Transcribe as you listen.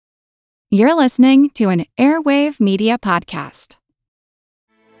You're listening to an Airwave Media Podcast.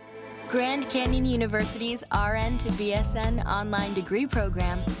 Grand Canyon University's RN to BSN online degree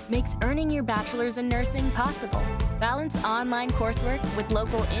program makes earning your bachelor's in nursing possible. Balance online coursework with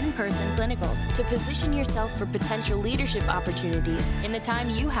local in-person clinicals to position yourself for potential leadership opportunities in the time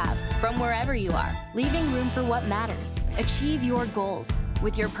you have from wherever you are, leaving room for what matters. Achieve your goals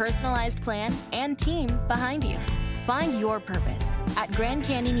with your personalized plan and team behind you. Find your purpose at Grand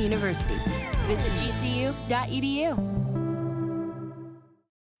Canyon University. Visit gcu.edu.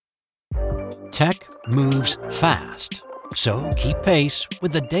 Tech moves fast, so keep pace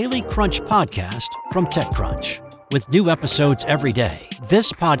with the Daily Crunch podcast from TechCrunch. With new episodes every day,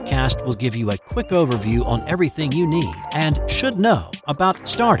 this podcast will give you a quick overview on everything you need and should know about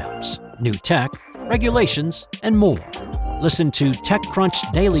startups, new tech, regulations, and more. Listen to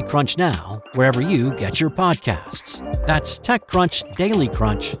TechCrunch Daily Crunch now, wherever you get your podcasts. That's TechCrunch Daily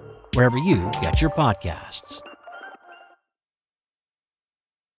Crunch, wherever you get your podcasts.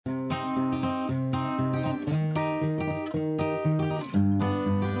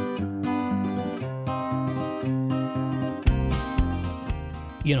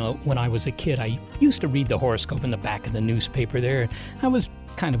 You know, when I was a kid, I used to read the horoscope in the back of the newspaper there. I was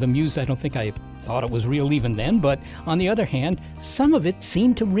kind of amused. I don't think I thought it was real even then, but on the other hand, some of it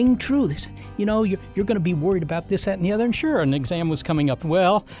seemed to ring true. They said, you know, you're going to be worried about this, that, and the other, and sure, an exam was coming up.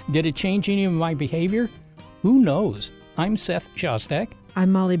 Well, did it change any of my behavior? Who knows? I'm Seth Shostak.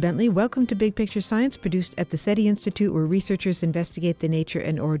 I'm Molly Bentley. Welcome to Big Picture Science, produced at the SETI Institute, where researchers investigate the nature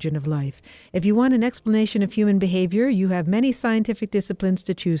and origin of life. If you want an explanation of human behavior, you have many scientific disciplines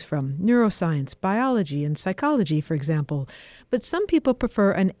to choose from. Neuroscience, biology, and psychology, for example. But some people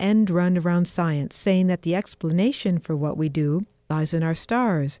prefer an end run around science, saying that the explanation for what we do lies in our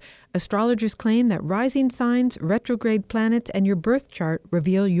stars. Astrologers claim that rising signs, retrograde planets, and your birth chart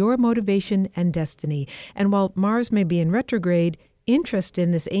reveal your motivation and destiny. And while Mars may be in retrograde, interest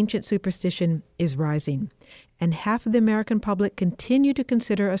in this ancient superstition is rising, and half of the American public continue to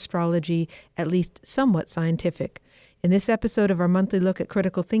consider astrology at least somewhat scientific. In this episode of our monthly look at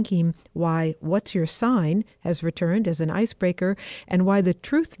critical thinking, why What's Your Sign has returned as an icebreaker, and why the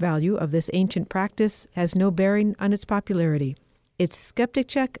truth value of this ancient practice has no bearing on its popularity. It's Skeptic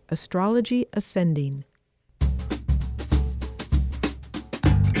Check, Astrology Ascending.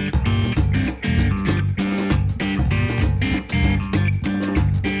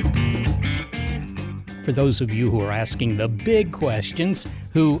 For those of you who are asking the big questions,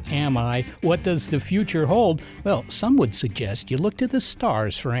 who am I? What does the future hold? Well, some would suggest you look to the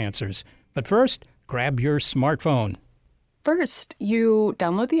stars for answers. But first, grab your smartphone. First, you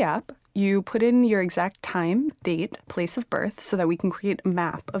download the app. You put in your exact time, date, place of birth so that we can create a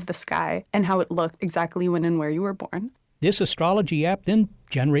map of the sky and how it looked exactly when and where you were born. This astrology app then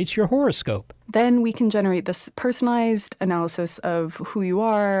generates your horoscope. Then we can generate this personalized analysis of who you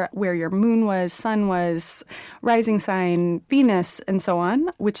are, where your moon was, sun was, rising sign, Venus, and so on,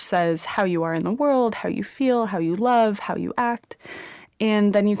 which says how you are in the world, how you feel, how you love, how you act.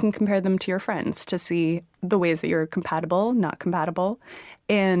 And then you can compare them to your friends to see the ways that you're compatible, not compatible,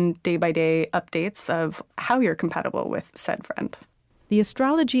 and day-by-day updates of how you're compatible with said friend. The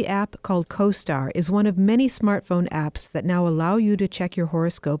astrology app called CoStar is one of many smartphone apps that now allow you to check your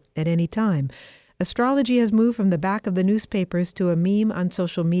horoscope at any time. Astrology has moved from the back of the newspapers to a meme on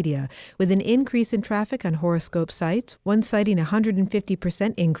social media, with an increase in traffic on horoscope sites, one citing a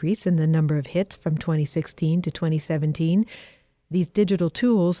 150% increase in the number of hits from 2016 to 2017. These digital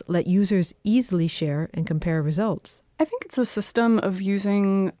tools let users easily share and compare results. I think it's a system of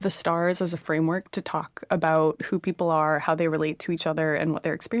using the stars as a framework to talk about who people are, how they relate to each other, and what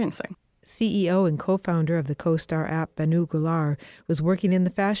they're experiencing. CEO and co-founder of the CoStar app, Banu Gular, was working in the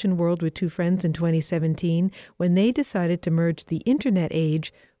fashion world with two friends in 2017 when they decided to merge the internet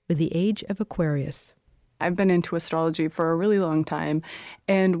age with the age of Aquarius. I've been into astrology for a really long time,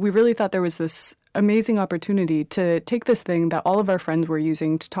 and we really thought there was this amazing opportunity to take this thing that all of our friends were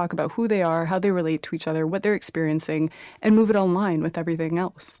using to talk about who they are, how they relate to each other, what they're experiencing, and move it online with everything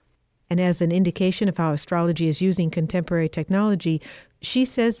else. And as an indication of how astrology is using contemporary technology, she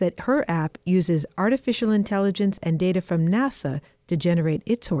says that her app uses artificial intelligence and data from NASA to generate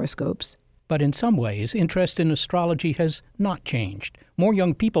its horoscopes. But in some ways, interest in astrology has not changed. More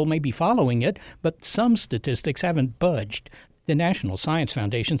young people may be following it, but some statistics haven't budged. The National Science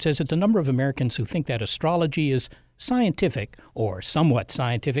Foundation says that the number of Americans who think that astrology is scientific, or somewhat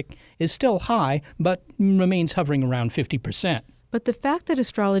scientific, is still high, but remains hovering around 50%. But the fact that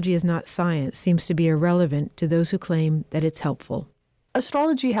astrology is not science seems to be irrelevant to those who claim that it's helpful.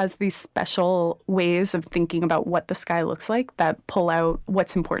 Astrology has these special ways of thinking about what the sky looks like that pull out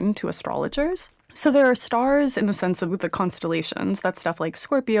what's important to astrologers. So there are stars in the sense of the constellations. That's stuff like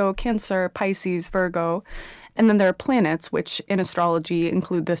Scorpio, Cancer, Pisces, Virgo. And then there are planets, which in astrology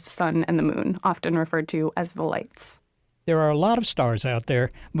include the sun and the moon, often referred to as the lights. There are a lot of stars out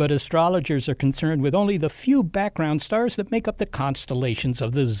there, but astrologers are concerned with only the few background stars that make up the constellations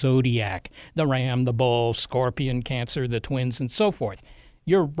of the zodiac: the Ram, the Bull, Scorpion, Cancer, the Twins, and so forth.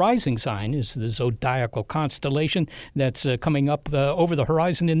 Your rising sign is the zodiacal constellation that's coming up over the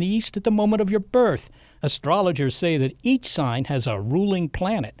horizon in the east at the moment of your birth. Astrologers say that each sign has a ruling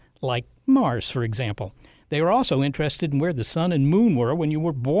planet, like Mars, for example. They are also interested in where the sun and moon were when you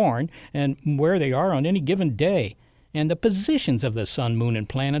were born and where they are on any given day. And the positions of the sun, moon, and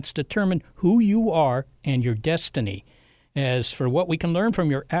planets determine who you are and your destiny. As for what we can learn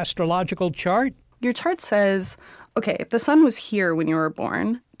from your astrological chart, your chart says, okay, if the sun was here when you were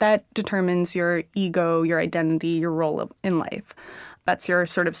born, that determines your ego, your identity, your role in life. That's your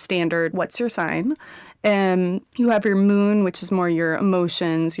sort of standard, what's your sign? You have your moon, which is more your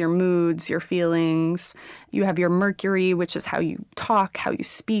emotions, your moods, your feelings. You have your Mercury, which is how you talk, how you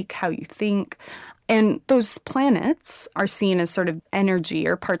speak, how you think. And those planets are seen as sort of energy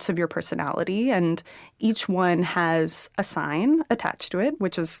or parts of your personality, and each one has a sign attached to it,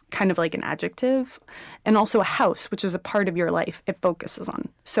 which is kind of like an adjective, and also a house, which is a part of your life it focuses on.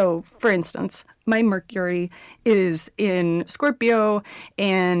 So, for instance, my Mercury is in Scorpio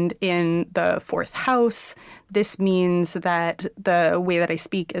and in the 4th house. This means that the way that I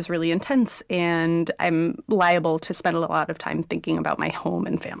speak is really intense, and I'm liable to spend a lot of time thinking about my home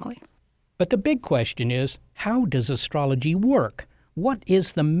and family. But the big question is, how does astrology work? What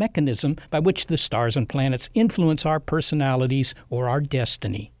is the mechanism by which the stars and planets influence our personalities or our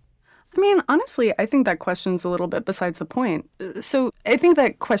destiny? I mean, honestly, I think that question's a little bit besides the point. So I think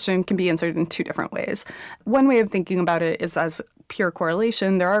that question can be answered in two different ways. One way of thinking about it is as pure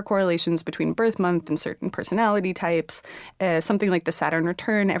correlation. There are correlations between birth month and certain personality types. Something like the Saturn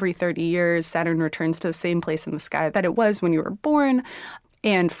return every 30 years, Saturn returns to the same place in the sky that it was when you were born.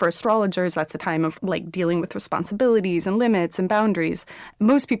 And for astrologers, that's a time of like dealing with responsibilities and limits and boundaries.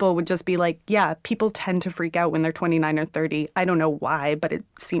 Most people would just be like, yeah, people tend to freak out when they're 29 or 30. I don't know why, but it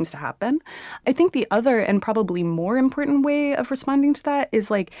seems to happen. I think the other and probably more important way of responding to that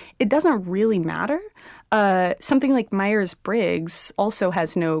is like, it doesn't really matter. Something like Myers-Briggs also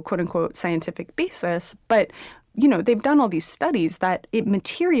has no quote unquote scientific basis, but you know, they've done all these studies that it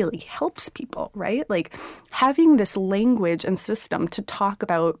materially helps people, right? Like having this language and system to talk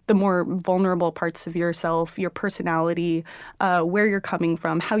about the more vulnerable parts of yourself, your personality, where you're coming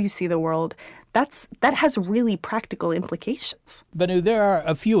from, how you see the world, that has really practical implications. Banu, there are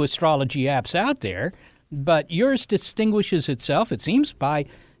a few astrology apps out there, but yours distinguishes itself, it seems, by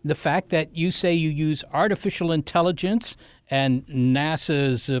the fact that you say you use artificial intelligence and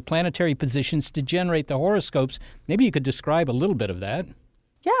NASA's planetary positions to generate the horoscopes. Maybe you could describe a little bit of that.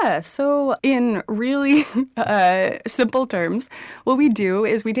 Yeah, so in really simple terms, what we do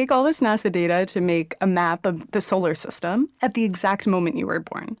is we take all this NASA data to make a map of the solar system at the exact moment you were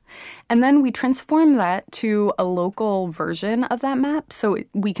born. And then we transform that to a local version of that map so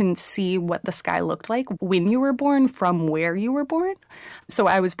we can see what the sky looked like when you were born from where you were born. So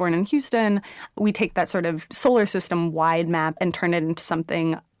I was born in Houston. We take that sort of solar system wide map and turn it into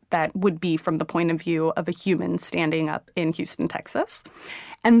something that would be from the point of view of a human standing up in Houston, Texas.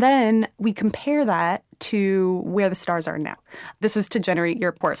 And then we compare that to where the stars are now. This is to generate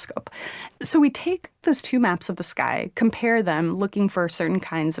your horoscope. So we take those two maps of the sky, compare them, looking for certain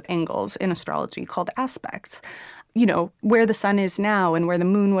kinds of angles in astrology called aspects. You know, where the sun is now and where the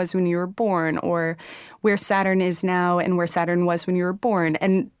moon was when you were born, or where Saturn is now and where Saturn was when you were born.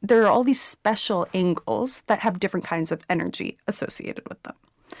 And there are all these special angles that have different kinds of energy associated with them.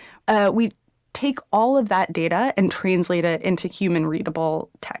 We take all of that data and translate it into human-readable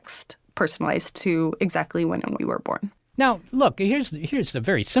text, personalized to exactly when and we were born. Now, look, here's a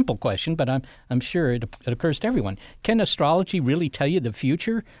very simple question, but I'm sure it occurs to everyone. Can astrology really tell you the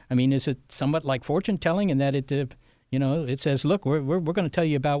future? I mean, is it somewhat like fortune telling in that it says, look, we're going to tell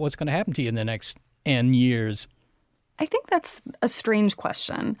you about what's going to happen to you in the next N years? I think that's a strange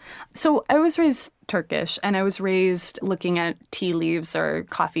question. So I was raised Turkish, and I was raised looking at tea leaves or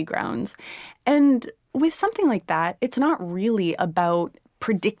coffee grounds. And with something like that, it's not really about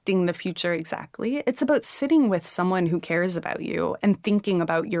predicting the future exactly. It's about sitting with someone who cares about you and thinking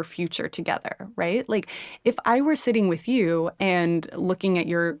about your future together, right? Like if I were sitting with you and looking at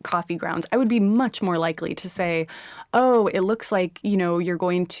your coffee grounds, I would be much more likely to say, oh, it looks like, you're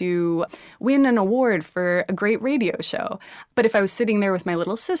going to win an award for a great radio show. But if I was sitting there with my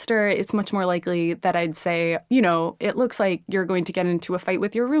little sister, it's much more likely that I'd say, it looks like you're going to get into a fight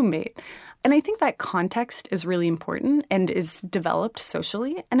with your roommate. And I think that context is really important and is developed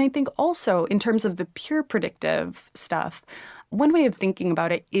socially. And I think also in terms of the pure predictive stuff, one way of thinking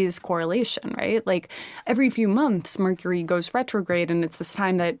about it is correlation, right? Like every few months, Mercury goes retrograde, and it's this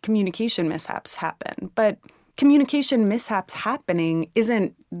time that communication mishaps happen. But communication mishaps happening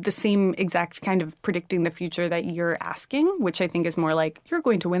isn't the same exact kind of predicting the future that you're asking, which I think is more like you're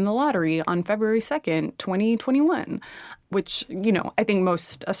going to win the lottery on February 2nd, 2021, which, I think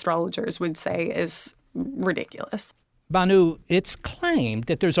most astrologers would say is ridiculous. Banu, it's claimed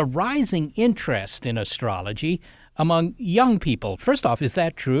that there's a rising interest in astrology among young people. First off, is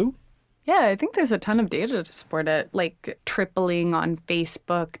that true? Yeah, I think there's a ton of data to support it, like tripling on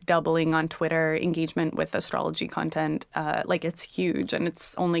Facebook, doubling on Twitter, engagement with astrology content. It's huge, and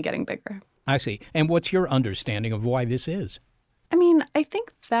it's only getting bigger. I see. And what's your understanding of why this is? I mean, I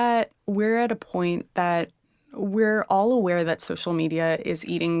think that we're at a point that we're all aware that social media is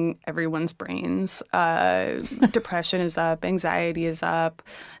eating everyone's brains. Depression is up, anxiety is up.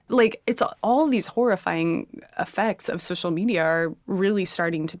 It's all these horrifying effects of social media are really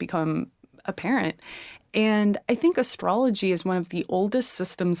starting to become apparent. And I think astrology is one of the oldest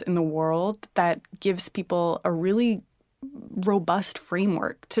systems in the world that gives people a really robust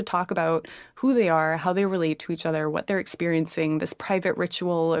framework to talk about who they are, how they relate to each other, what they're experiencing, this private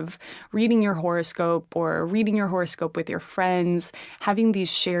ritual of reading your horoscope or reading your horoscope with your friends, having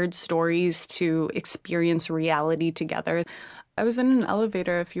these shared stories to experience reality together. I was in an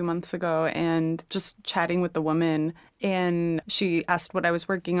elevator a few months ago and just chatting with the woman, and she asked what I was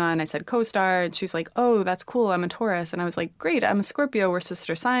working on. I said co-star, and she's like, oh, that's cool, I'm a Taurus. And I was like, great, I'm a Scorpio. We're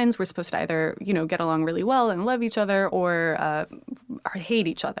sister signs. We're supposed to either, get along really well and love each other or hate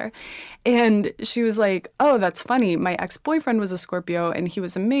each other. And she was like, oh, that's funny. My ex-boyfriend was a Scorpio, and he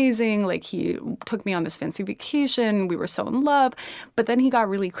was amazing. Like, he took me on this fancy vacation. We were so in love. But then he got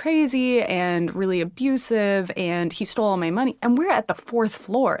really crazy and really abusive, and he stole all my money. And we're at the 4th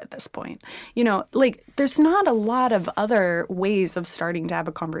floor at this point. There's not a lot of other ways of starting to have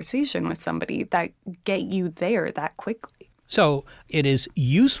a conversation with somebody that get you there that quickly. So it is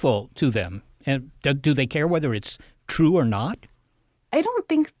useful to them. And do they care whether it's true or not? I don't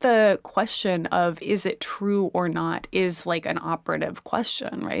think the question of is it true or not is like an operative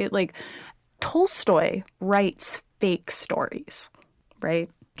question, right? Like Tolstoy writes fake stories, right?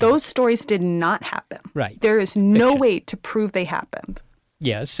 Those stories did not happen. Right. There is no way to prove they happened.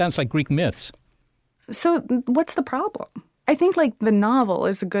 Yeah, it sounds like Greek myths. So what's the problem? I think the novel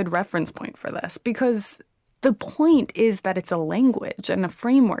is a good reference point for this because the point is that it's a language and a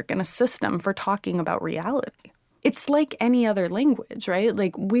framework and a system for talking about reality. It's like any other language, right?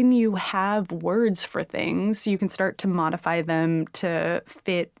 Like when you have words for things, you can start to modify them to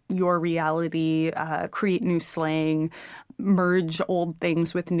fit your reality, create new slang, merge old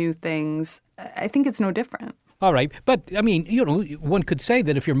things with new things. I think it's no different. All right. But, I mean, one could say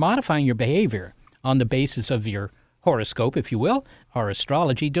that if you're modifying your behavior on the basis of your horoscope, if you will, or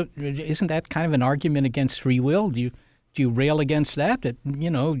astrology, isn't that kind of an argument against free will? Do you rail against that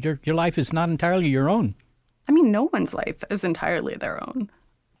your life is not entirely your own? I mean, no one's life is entirely their own.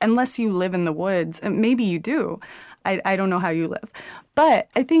 Unless you live in the woods, and maybe you do. I don't know how you live. But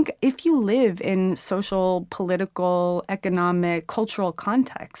I think if you live in social, political, economic, cultural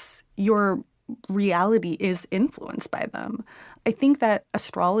contexts, your reality is influenced by them. I think that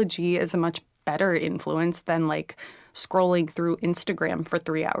astrology is a much better influence than scrolling through Instagram for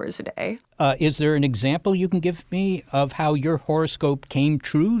 3 hours a day. Is there an example you can give me of how your horoscope came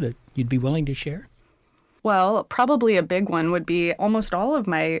true that you'd be willing to share? Well, probably a big one would be almost all of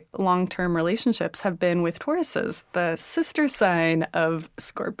my long-term relationships have been with Tauruses, the sister sign of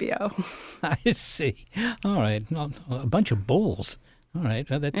Scorpio. I see. All right. A bunch of bulls. All right.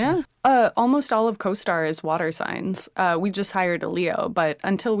 Yeah. Almost all of CoStar is water signs. We just hired a Leo, but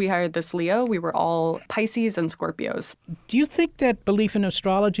until we hired this Leo, we were all Pisces and Scorpios. Do you think that belief in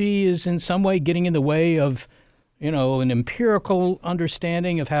astrology is in some way getting in the way of, an empirical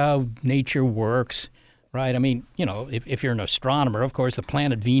understanding of how nature works? Right. I mean, if you're an astronomer, of course, the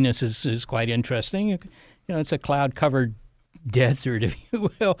planet Venus is quite interesting. It's a cloud-covered desert, if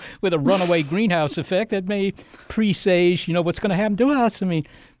you will, with a runaway greenhouse effect that may presage, what's going to happen to us.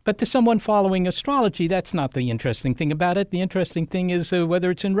 But to someone following astrology, that's not the interesting thing about it. The interesting thing is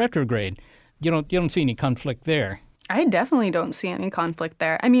whether it's in retrograde. You don't see any conflict there. I definitely don't see any conflict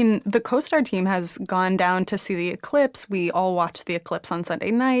there. The CoStar team has gone down to see the eclipse. We all watched the eclipse on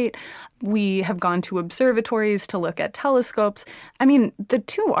Sunday night. We have gone to observatories to look at telescopes. The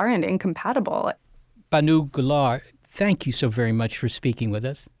two aren't incompatible. Banu Gular, thank you so very much for speaking with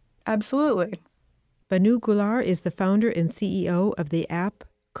us. Absolutely. Banu Gular is the founder and CEO of the app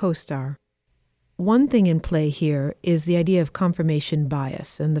CoStar. One thing in play here is the idea of confirmation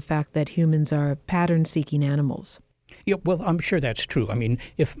bias and the fact that humans are pattern-seeking animals. Yeah, well, I'm sure that's true.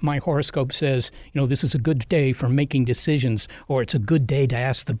 If my horoscope says, this is a good day for making decisions, or it's a good day to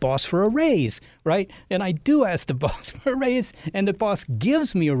ask the boss for a raise, right? And I do ask the boss for a raise, and the boss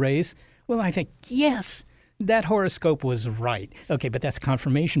gives me a raise, well, I think, yes, that horoscope was right. Okay, but that's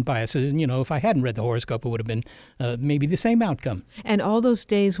confirmation bias. If I hadn't read the horoscope, it would have been maybe the same outcome. And all those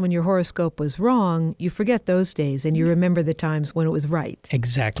days when your horoscope was wrong, you forget those days and you remember the times when it was right.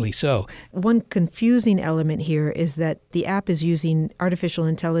 Exactly so. One confusing element here is that the app is using artificial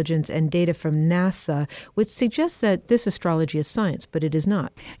intelligence and data from NASA, which suggests that this astrology is science, but it is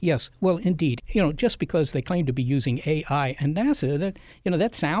not. Yes, well, indeed. Just because they claim to be using AI and NASA,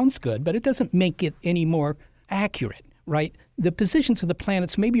 that sounds good, but it doesn't make it any more accurate, right? The positions of the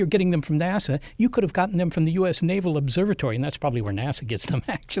planets, maybe you're getting them from NASA. You could have gotten them from the U.S. Naval Observatory, and that's probably where NASA gets them,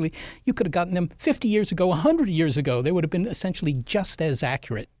 actually. You could have gotten them 50 years ago, 100 years ago. They would have been essentially just as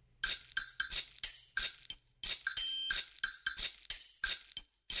accurate.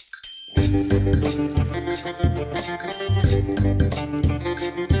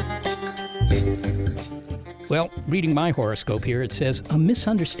 Well, reading my horoscope here, it says, a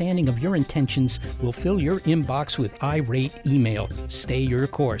misunderstanding of your intentions will fill your inbox with irate email. Stay your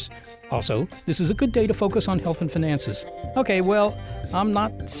course. Also, this is a good day to focus on health and finances. Okay, well, I'm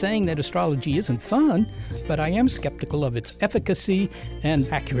not saying that astrology isn't fun, but I am skeptical of its efficacy and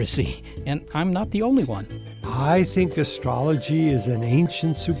accuracy, and I'm not the only one. I think astrology is an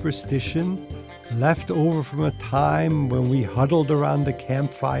ancient superstition left over from a time when we huddled around the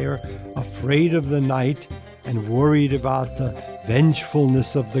campfire, afraid of the night, and worried about the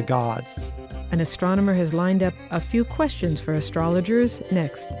vengefulness of the gods. An astronomer has lined up a few questions for astrologers.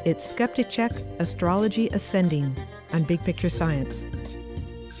 Next, it's Skeptic Check, Astrology Ascending on Big Picture Science.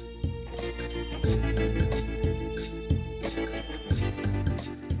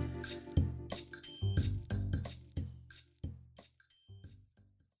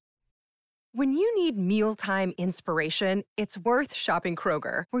 When you need mealtime inspiration, it's worth shopping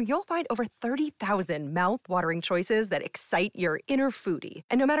Kroger, where you'll find over 30,000 mouth-watering choices that excite your inner foodie.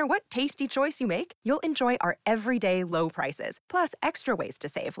 And no matter what tasty choice you make, you'll enjoy our everyday low prices, plus extra ways to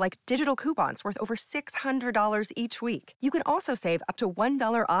save, like digital coupons worth over $600 each week. You can also save up to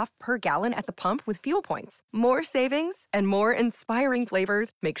 $1 off per gallon at the pump with fuel points. More savings and more inspiring flavors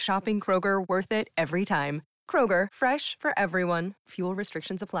make shopping Kroger worth it every time. Kroger, fresh for everyone. Fuel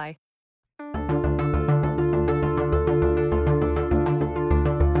restrictions apply.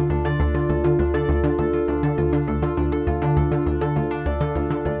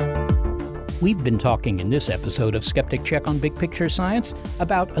 We've been talking in this episode of Skeptic Check on Big Picture Science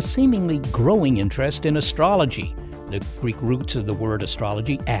about a seemingly growing interest in astrology. The Greek roots of the word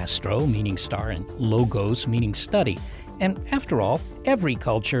astrology, astro, meaning star, and logos, meaning study. And after all, every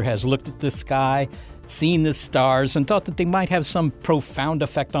culture has looked at the sky, seen the stars, and thought that they might have some profound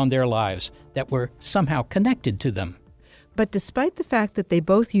effect on their lives, that were somehow connected to them. But despite the fact that they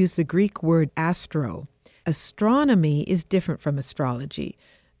both use the Greek word astro, astronomy is different from astrology.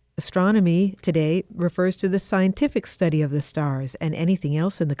 Astronomy today refers to the scientific study of the stars and anything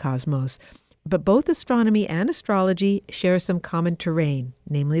else in the cosmos. But both astronomy and astrology share some common terrain,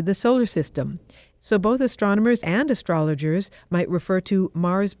 namely the solar system. So both astronomers and astrologers might refer to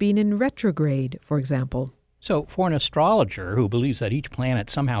Mars being in retrograde, for example. So for an astrologer who believes that each planet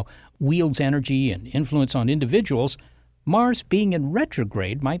somehow wields energy and influence on individuals, Mars being in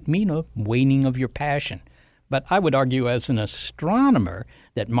retrograde might mean a waning of your passion. But I would argue as an astronomer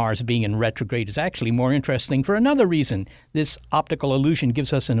that Mars being in retrograde is actually more interesting for another reason. This optical illusion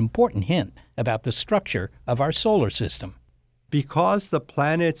gives us an important hint about the structure of our solar system. Because the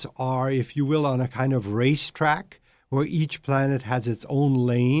planets are, if you will, on a kind of racetrack where each planet has its own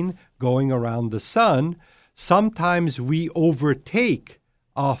lane going around the sun, sometimes we overtake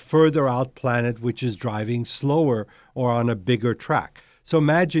a further out planet which is driving slower or on a bigger track. So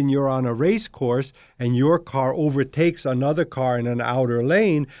imagine you're on a race course and your car overtakes another car in an outer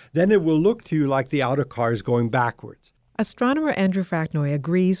lane, then it will look to you like the outer car is going backwards. Astronomer Andrew Fracknoy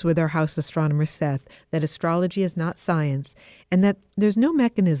agrees with our house astronomer Seth that astrology is not science and that there's no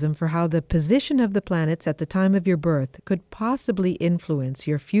mechanism for how the position of the planets at the time of your birth could possibly influence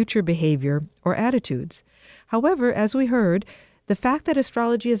your future behavior or attitudes. However, as we heard, the fact that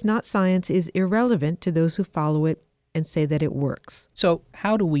astrology is not science is irrelevant to those who follow it and say that it works. So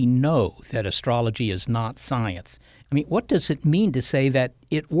how do we know that astrology is not science? I mean, what does it mean to say that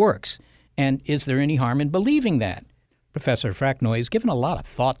it works? And is there any harm in believing that? Professor Fracknoy has given a lot of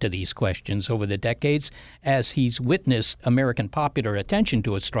thought to these questions over the decades as he's witnessed American popular attention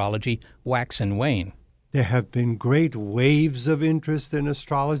to astrology wax and wane. There have been great waves of interest in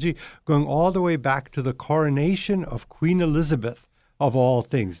astrology, going all the way back to the coronation of Queen Elizabeth, of all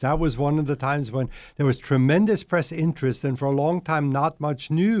things. That was one of the times when there was tremendous press interest and for a long time not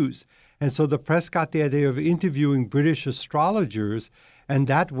much news. And so the press got the idea of interviewing British astrologers, and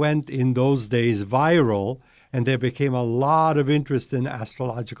that went in those days viral. And there became a lot of interest in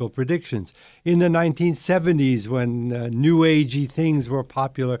astrological predictions. In the 1970s, when New Agey things were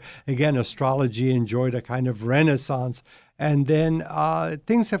popular, again, astrology enjoyed a kind of renaissance. And then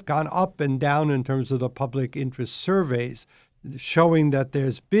things have gone up and down in terms of the public interest surveys, showing that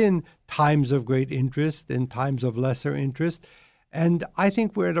there's been times of great interest and times of lesser interest. And I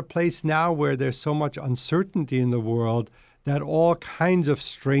think we're at a place now where there's so much uncertainty in the world that all kinds of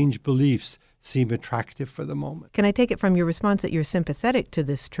strange beliefs seem attractive for the moment. Can I take it from your response that you're sympathetic to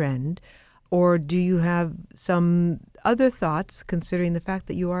this trend, or do you have some other thoughts considering the fact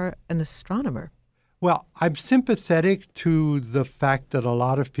that you are an astronomer? Well, I'm sympathetic to the fact that a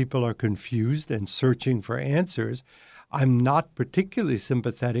lot of people are confused and searching for answers. I'm not particularly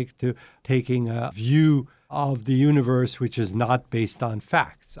sympathetic to taking a view of the universe which is not based on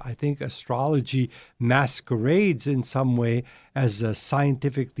facts. I think astrology masquerades in some way as a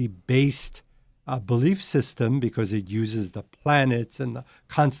scientifically based belief system because it uses the planets and the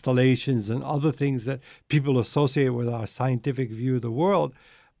constellations and other things that people associate with our scientific view of the world.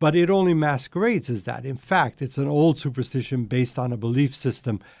 But it only masquerades as that. In fact, it's an old superstition based on a belief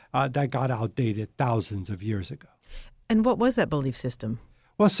system that got outdated thousands of years ago. And what was that belief system?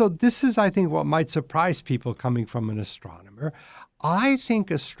 Well, so this is, I think, what might surprise people coming from an astronomer. I think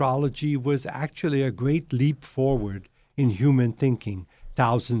astrology was actually a great leap forward in human thinking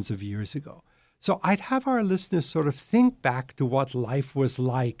thousands of years ago. So I'd have our listeners sort of think back to what life was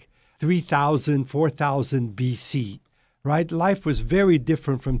like 3,000, 4,000 BC, right? Life was very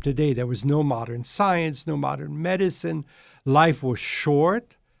different from today. There was no modern science, no modern medicine. Life was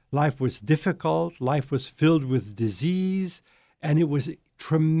short. Life was difficult. Life was filled with disease. And it was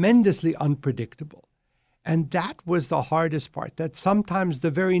tremendously unpredictable. And that was the hardest part, that sometimes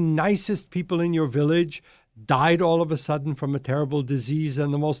the very nicest people in your village died all of a sudden from a terrible disease,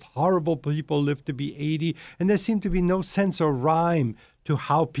 and the most horrible people lived to be 80. And there seemed to be no sense or rhyme to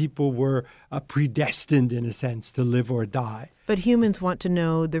how people were predestined, in a sense, to live or die. But humans want to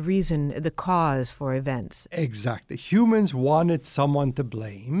know the reason, the cause for events. Exactly. Humans wanted someone to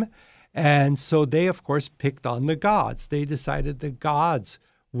blame. And so they, of course, picked on the gods. They decided the gods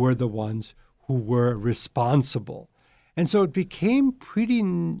were the ones who were responsible. And so it became pretty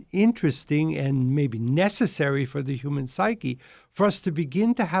interesting and maybe necessary for the human psyche for us to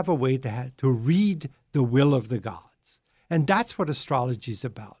begin to have a way to read the will of the gods. And that's what astrology is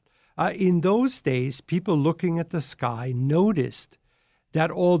about. In those days, people looking at the sky noticed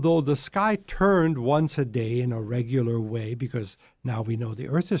that although the sky turned once a day in a regular way, because now we know the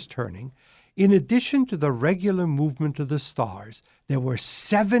Earth is turning, in addition to the regular movement of the stars, there were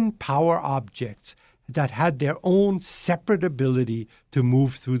 7 power objects that had their own separate ability to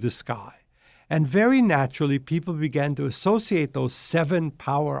move through the sky. And very naturally, people began to associate those 7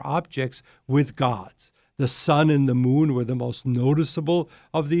 power objects with gods. The sun and the moon were the most noticeable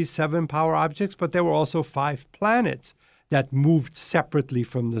of these 7 power objects, but there were also 5 planets that moved separately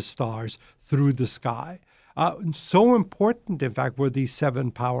from the stars through the sky. So important, in fact, were these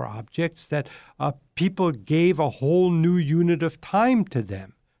 7 power objects that people gave a whole new unit of time to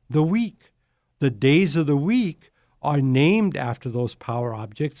them, the week. The days of the week are named after those power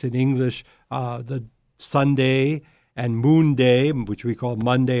objects. In English, the Sunday and Moon Day, which we call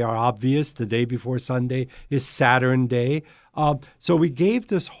Monday, are obvious. The day before Sunday is Saturn Day. So we gave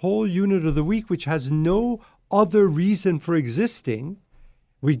this whole unit of the week, which has no other reason for existing.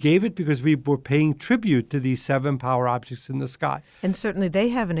 We gave it because we were paying tribute to these 7 power objects in the sky. And certainly they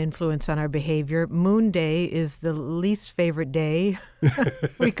have an influence on our behavior. Moon Day is the least favorite day,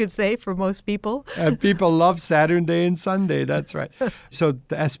 we could say, for most people. And people love Saturn Day and Sunday, that's right. So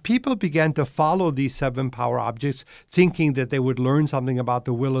as people began to follow these 7 power objects, thinking that they would learn something about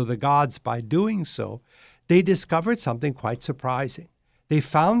the will of the gods by doing so, they discovered something quite surprising. They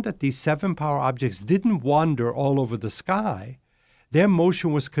found that these 7 power objects didn't wander all over the sky. Their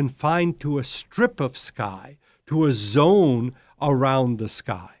motion was confined to a strip of sky, to a zone around the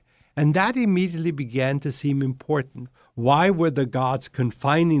sky. And that immediately began to seem important. Why were the gods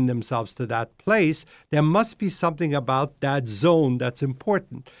confining themselves to that place? There must be something about that zone that's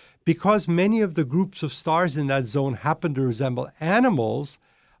important. Because many of the groups of stars in that zone happen to resemble animals,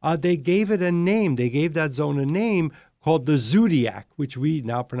 they gave it a name. They gave that zone a name called the zodiac, which we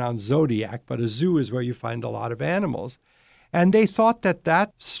now pronounce zodiac, but a zoo is where you find a lot of animals. And they thought that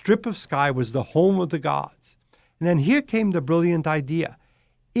that strip of sky was the home of the gods. And then here came the brilliant idea.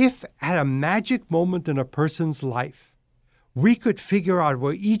 If at a magic moment in a person's life, we could figure out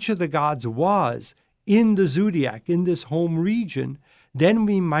where each of the gods was in the zodiac, in this home region, then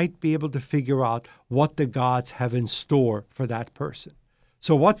we might be able to figure out what the gods have in store for that person.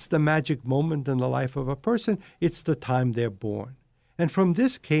 So what's the magic moment in the life of a person? It's the time they're born. And from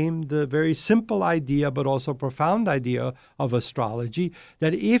this came the very simple idea, but also profound idea of astrology,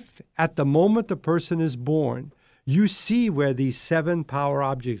 that if at the moment a person is born, you see where these 7 power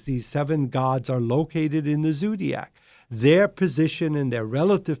objects, these 7 gods are located in the zodiac, their position and their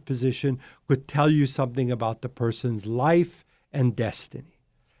relative position could tell you something about the person's life and destiny.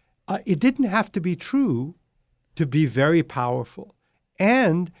 It didn't have to be true to be very powerful.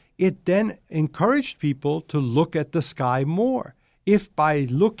 And it then encouraged people to look at the sky more. If by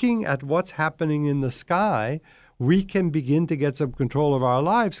looking at what's happening in the sky, we can begin to get some control of our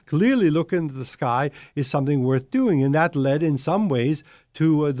lives, clearly looking at the sky is something worth doing. And that led in some ways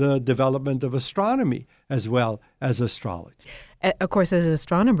to the development of astronomy as well as astrology. Of course, as an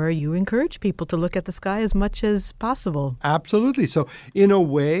astronomer, you encourage people to look at the sky as much as possible. Absolutely. So in a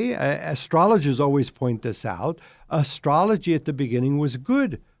way, astrologers always point this out. Astrology at the beginning was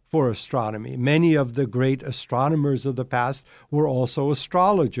good for astronomy. Many of the great astronomers of the past were also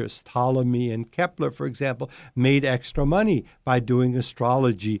astrologers. Ptolemy and Kepler, for example, made extra money by doing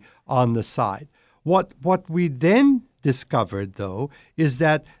astrology on the side. What we then discovered, though, is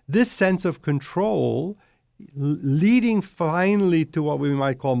that this sense of control, leading finally to what we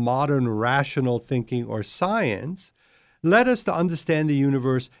might call modern rational thinking or science, led us to understand the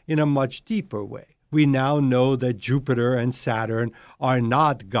universe in a much deeper way. We now know that Jupiter and Saturn are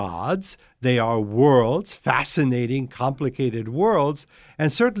not gods. They are worlds, fascinating, complicated worlds.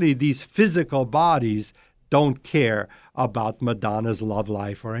 And certainly these physical bodies don't care about Madonna's love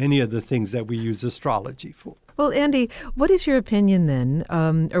life or any of the things that we use astrology for. Well, Andy, what is your opinion then,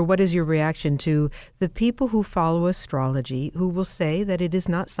 or what is your reaction to the people who follow astrology who will say that it is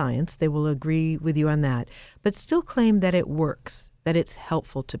not science, they will agree with you on that, but still claim that it works, that it's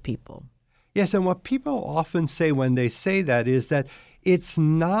helpful to people? Yes, and what people often say when they say that is that it's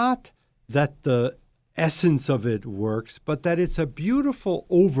not that the essence of it works, but that it's a beautiful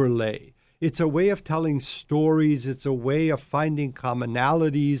overlay. It's a way of telling stories. It's a way of finding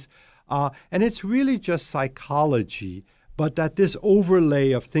commonalities. And it's really just psychology, but that this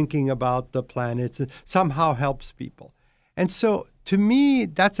overlay of thinking about the planets somehow helps people. And so to me,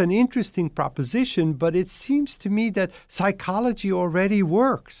 that's an interesting proposition, but it seems to me that psychology already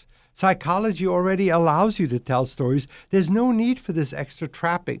works. Psychology already allows you to tell stories. There's no need for this extra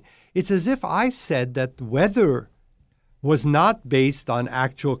trapping. It's as if I said that weather was not based on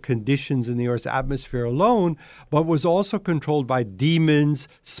actual conditions in the Earth's atmosphere alone, but was also controlled by demons,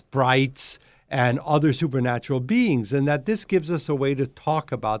 sprites, and other supernatural beings, and that this gives us a way to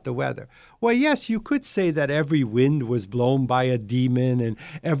talk about the weather. Well, yes, you could say that every wind was blown by a demon and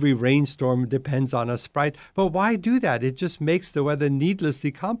every rainstorm depends on a sprite, but why do that? It just makes the weather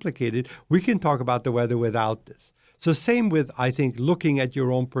needlessly complicated. We can talk about the weather without this. So same with, I think, looking at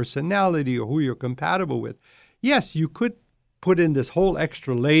your own personality or who you're compatible with. Yes, you could put in this whole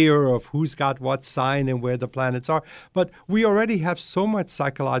extra layer of who's got what sign and where the planets are. But we already have so much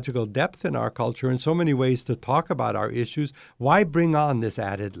psychological depth in our culture and so many ways to talk about our issues. Why bring on this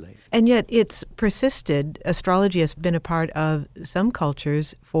added layer? And yet it's persisted. Astrology has been a part of some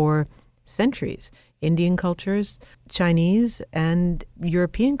cultures for centuries. Indian cultures, Chinese, and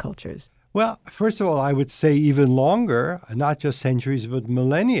European cultures. Well, first of all, I would say even longer, not just centuries, but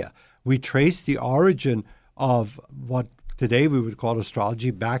millennia. We trace the origin of what today we would call astrology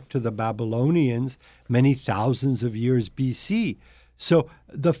back to the Babylonians many thousands of years BC. So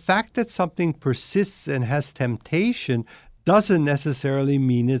the fact that something persists and has temptation doesn't necessarily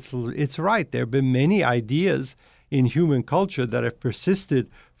mean it's right. There have been many ideas in human culture that have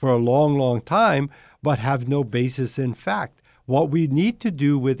persisted for a long, long time, but have no basis in fact. What we need to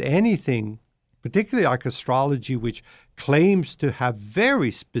do with anything particularly like astrology, which claims to have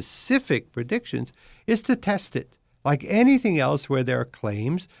very specific predictions, is to test it. Like anything else where there are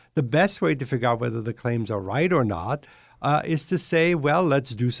claims, the best way to figure out whether the claims are right or not is to say, well,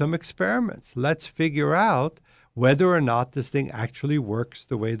 let's do some experiments. Let's figure out whether or not this thing actually works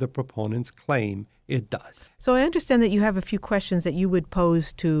the way the proponents claim it does. So I understand that you have a few questions that you would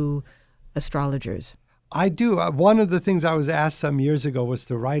pose to astrologers. I do. One of the things I was asked some years ago was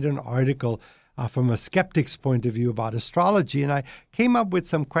to write an article from a skeptic's point of view about astrology, and I came up with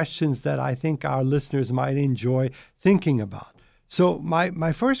some questions that I think our listeners might enjoy thinking about. So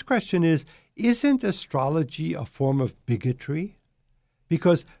my first question is, isn't astrology a form of bigotry?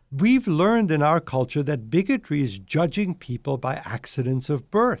 Because we've learned in our culture that bigotry is judging people by accidents of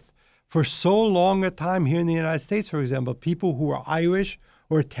birth. For so long a time here in the United States, for example, people who were Irish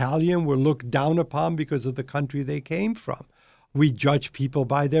or Italian were looked down upon because of the country they came from. We judge people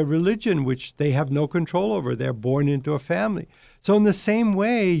by their religion, which they have no control over. They're born into a family. So in the same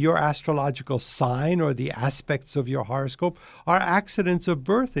way, your astrological sign or the aspects of your horoscope are accidents of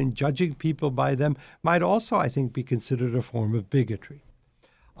birth, and judging people by them might also, I think, be considered a form of bigotry.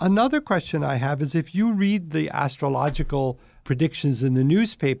 Another question I have is, if you read the astrological predictions in the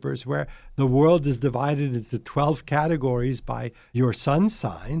newspapers where the world is divided into 12 categories by your sun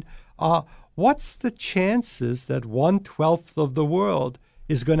sign, what's the chances that 1/12 of the world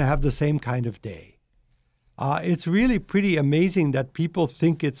is going to have the same kind of day? It's really pretty amazing that people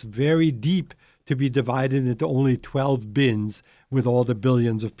think it's very deep to be divided into only 12 bins with all the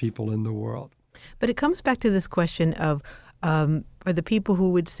billions of people in the world. But it comes back to this question of, are the people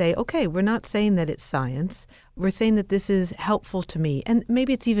who would say, okay, we're not saying that it's science. We're saying that this is helpful to me, and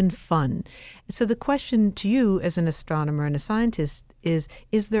maybe it's even fun. So the question to you as an astronomer and a scientist is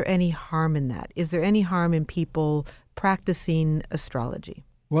there any harm in that? Is there any harm in people practicing astrology?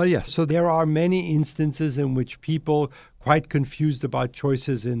 Well, yes. So there are many instances in which people, quite confused about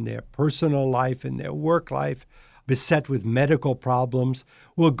choices in their personal life, in their work life, beset with medical problems,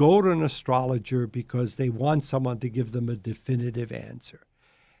 will go to an astrologer because they want someone to give them a definitive answer.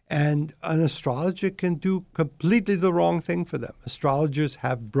 And an astrologer can do completely the wrong thing for them. Astrologers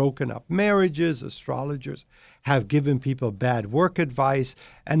have broken up marriages. Astrologers have given people bad work advice.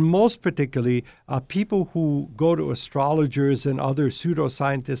 And most particularly, people who go to astrologers and other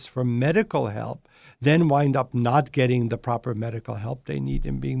pseudoscientists for medical help then wind up not getting the proper medical help they need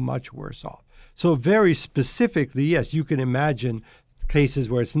and being much worse off. So very specifically, yes, you can imagine cases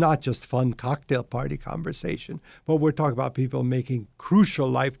where it's not just fun cocktail party conversation, but we're talking about people making crucial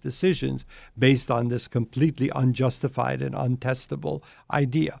life decisions based on this completely unjustified and untestable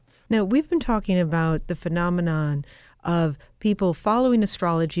idea. Now, we've been talking about the phenomenon of people following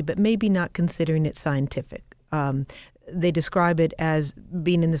astrology, but maybe not considering it scientific. They describe it as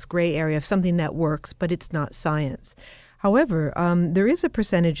being in this gray area of something that works, but it's not science. However, there is a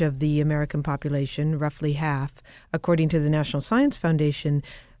percentage of the American population, roughly half, according to the National Science Foundation,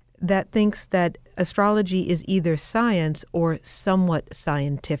 that thinks that astrology is either science or somewhat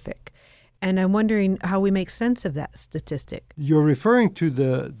scientific. And I'm wondering how we make sense of that statistic. You're referring to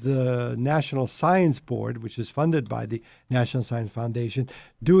the National Science Board, which is funded by the National Science Foundation,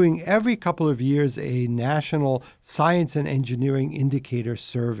 doing every couple of years a National Science and Engineering Indicator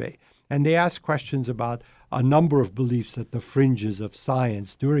Survey. And they ask questions about a number of beliefs at the fringes of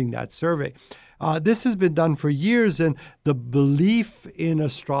science during that survey. This has been done for years, and the belief in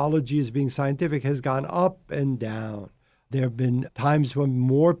astrology as being scientific has gone up and down. There have been times when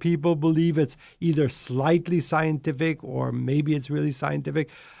more people believe it's either slightly scientific or maybe it's really scientific.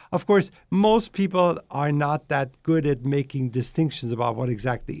 Of course, most people are not that good at making distinctions about what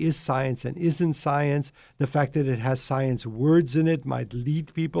exactly is science and isn't science. The fact that it has science words in it might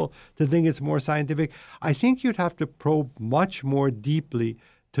lead people to think it's more scientific. I think you'd have to probe much more deeply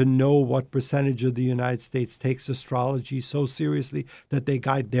to know what percentage of the United States takes astrology so seriously that they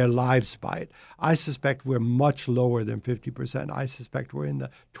guide their lives by it. I suspect we're much lower than 50%. I suspect we're in the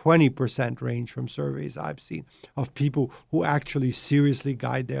 20% range from surveys I've seen of people who actually seriously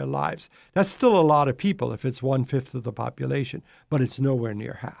guide their lives. That's still a lot of people if it's 1/5 of the population, but it's nowhere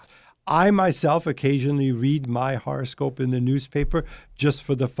near half. I myself occasionally read my horoscope in the newspaper just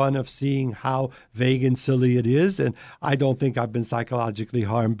for the fun of seeing how vague and silly it is, and I don't think I've been psychologically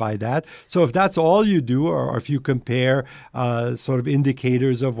harmed by that. So if that's all you do, or if you compare sort of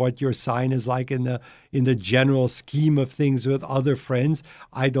indicators of what your sign is like in the general scheme of things with other friends,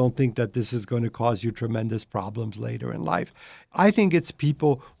 I don't think that this is going to cause you tremendous problems later in life. I think it's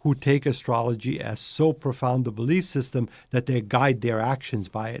people who take astrology as so profound a belief system that they guide their actions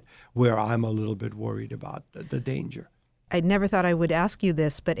by it, where I'm a little bit worried about the danger. I never thought I would ask you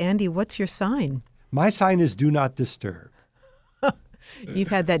this, but Andy, what's your sign? My sign is do not disturb. You've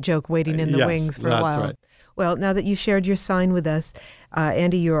had that joke waiting in the Yes, wings for a that's while. right. Well, now that you shared your sign with us,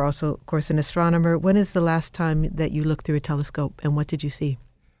 Andy, you're also, of course, an astronomer. When is the last time that you looked through a telescope, and what did you see?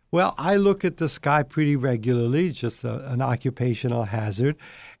 Well, I look at the sky pretty regularly, just an occupational hazard.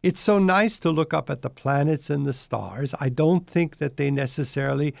 It's so nice to look up at the planets and the stars. I don't think that they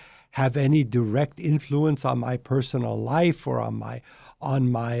necessarily have any direct influence on my personal life or on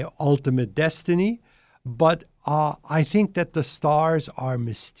my ultimate destiny. But I think that the stars are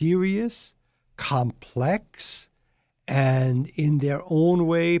mysterious, complex, and in their own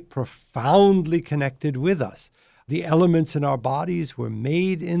way profoundly connected with us. The elements in our bodies were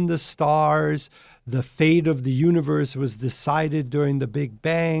made in the stars. The fate of the universe was decided during the Big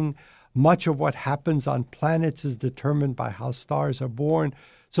Bang. Much of what happens on planets is determined by how stars are born.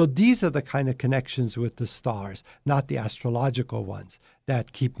 So these are the kind of connections with the stars, not the astrological ones,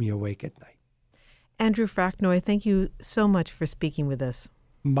 that keep me awake at night. Andrew Fracknoy, thank you so much for speaking with us.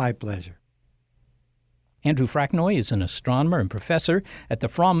 My pleasure. Andrew Fracknoy is an astronomer and professor at the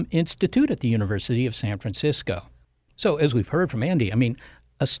Fromm Institute at the University of San Francisco. So, as we've heard from Andy,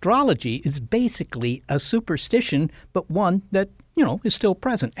 astrology is basically a superstition, but one that, is still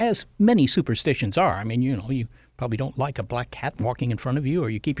present, as many superstitions are. You probably don't like a black cat walking in front of you, or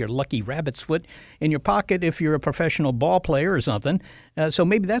you keep your lucky rabbit's foot in your pocket if you're a professional ball player or something. So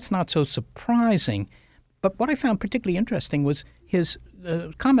maybe that's not so surprising. But what I found particularly interesting was his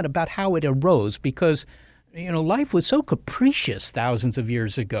comment about how it arose, because life was so capricious thousands of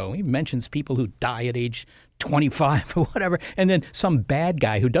years ago. He mentions people who die at age 25 or whatever, and then some bad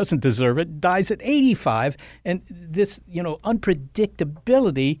guy who doesn't deserve it dies at 85. And this,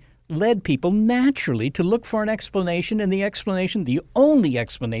 unpredictability led people naturally to look for an explanation, and the only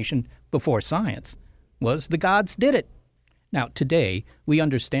explanation before science was the gods did it. Now, today, we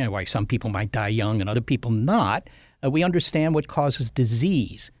understand why some people might die young and other people not. We understand what causes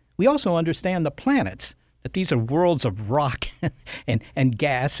disease. We also understand the planets, that these are worlds of rock and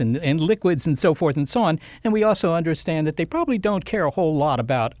gas and liquids and so forth and so on. And we also understand that they probably don't care a whole lot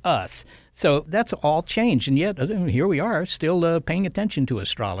about us. So that's all changed. And yet, here we are, still paying attention to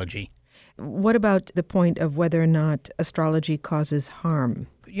astrology. What about the point of whether or not astrology causes harm?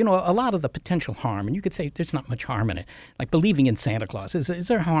 A lot of the potential harm, and you could say there's not much harm in it, like believing in Santa Claus. Is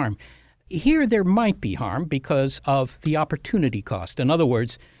there harm? Here there might be harm because of the opportunity cost. In other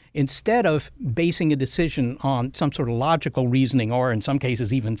words, instead of basing a decision on some sort of logical reasoning, or in some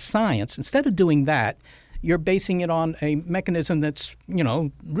cases even science, instead of doing that, you're basing it on a mechanism that's,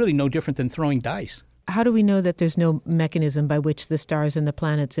 really no different than throwing dice. How do we know that there's no mechanism by which the stars and the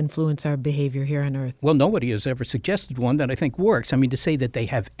planets influence our behavior here on Earth? Well, nobody has ever suggested one that I think works. To say that they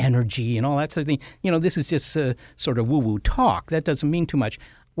have energy and all that sort of thing, this is just sort of woo-woo talk. That doesn't mean too much.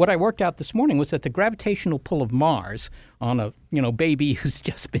 What I worked out this morning was that the gravitational pull of Mars on a baby who's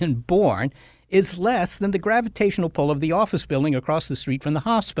just been born is less than the gravitational pull of the office building across the street from the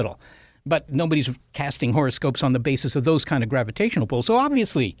hospital. But nobody's casting horoscopes on the basis of those kind of gravitational pulls. So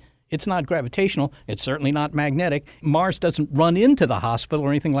obviously, it's not gravitational. It's certainly not magnetic. Mars doesn't run into the hospital or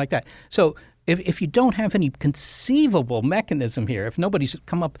anything like that. So if you don't have any conceivable mechanism here, if nobody's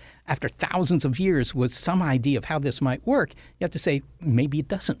come up after thousands of years with some idea of how this might work, you have to say, maybe it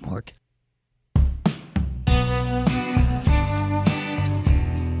doesn't work.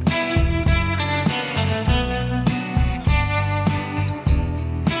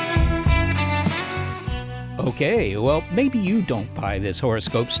 Okay, well, maybe you don't buy this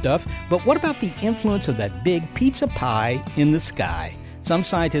horoscope stuff, but what about the influence of that big pizza pie in the sky? Some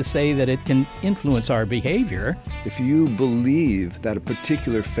scientists say that it can influence our behavior. If you believe that a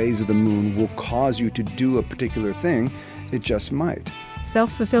particular phase of the moon will cause you to do a particular thing, it just might.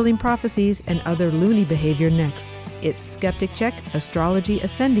 Self-fulfilling prophecies and other loony behavior next. It's Skeptic Check, Astrology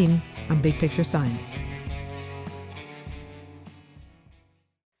Ascending on Big Picture Science.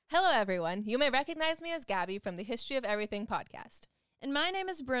 Hello, everyone. You may recognize me as Gabby from the History of Everything podcast. And my name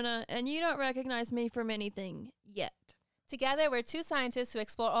is Brenna, and you don't recognize me from anything yet. Together, we're two scientists who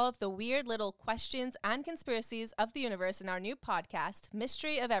explore all of the weird little questions and conspiracies of the universe in our new podcast,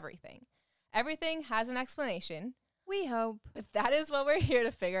 Mystery of Everything. Everything has an explanation. We hope. But that is what we're here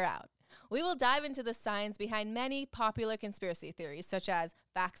to figure out. We will dive into the science behind many popular conspiracy theories, such as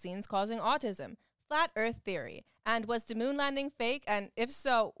vaccines causing autism, flat Earth theory, and was the moon landing fake? And if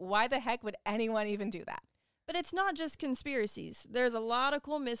so, why the heck would anyone even do that? But it's not just conspiracies. There's a lot of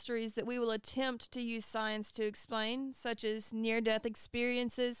cool mysteries that we will attempt to use science to explain, such as near-death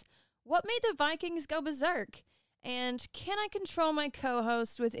experiences, what made the Vikings go berserk, and can I control my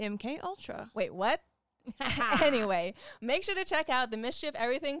co-host with MK Ultra? Wait, what? Anyway, make sure to check out the Mischief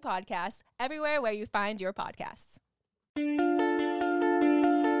Everything podcast everywhere where you find your podcasts.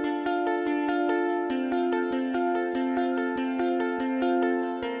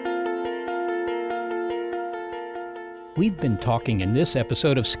 We've been talking in this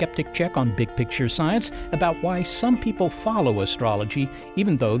episode of Skeptic Check on Big Picture Science about why some people follow astrology,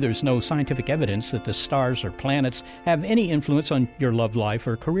 even though there's no scientific evidence that the stars or planets have any influence on your love life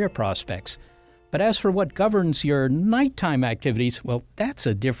or career prospects. But as for what governs your nighttime activities, well, that's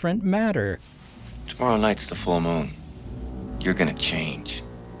a different matter. Tomorrow night's the full moon. You're gonna change.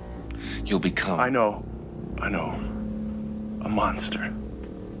 You'll become... I know. A monster.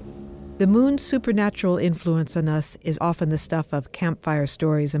 The moon's supernatural influence on us is often the stuff of campfire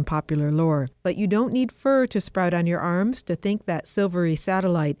stories and popular lore, but you don't need fur to sprout on your arms to think that silvery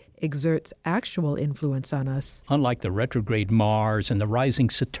satellite exerts actual influence on us. Unlike the retrograde Mars and the rising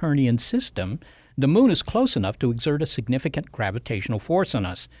Saturnian system, the moon is close enough to exert a significant gravitational force on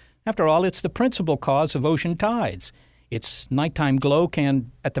us. After all, it's the principal cause of ocean tides. Its nighttime glow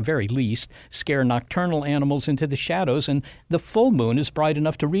can, at the very least, scare nocturnal animals into the shadows, and the full moon is bright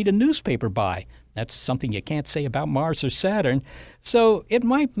enough to read a newspaper by. That's something you can't say about Mars or Saturn. So it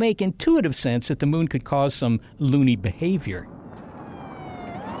might make intuitive sense that the moon could cause some loony behavior.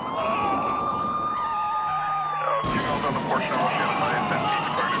 Females on the porch now, she has that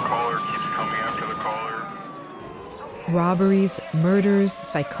keeps trying to call her, keeps coming after the caller. Robberies, murders,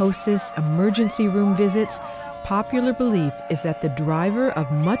 psychosis, emergency room visits. Popular belief is that the driver of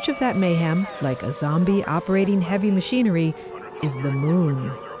much of that mayhem, like a zombie operating heavy machinery, is the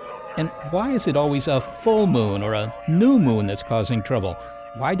moon. And why is it always a full moon or a new moon that's causing trouble?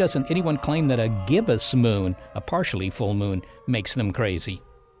 Why doesn't anyone claim that a gibbous moon, a partially full moon, makes them crazy?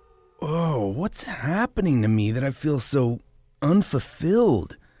 Oh, what's happening to me that I feel so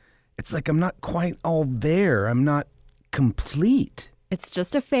unfulfilled? It's like I'm not quite all there. I'm not complete. It's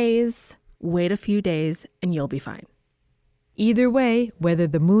just a phase. Wait a few days and you'll be fine. Either way, whether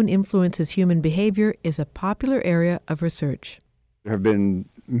the moon influences human behavior is a popular area of research. There have been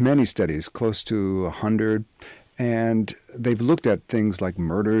many studies, close to 100, and they've looked at things like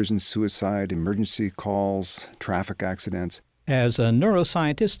murders and suicide, emergency calls, traffic accidents. As a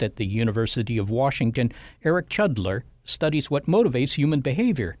neuroscientist at the University of Washington, Eric Chudler studies what motivates human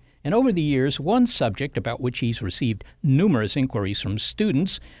behavior. And over the years, one subject about which he's received numerous inquiries from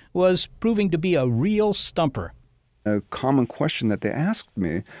students was proving to be a real stumper. A common question that they asked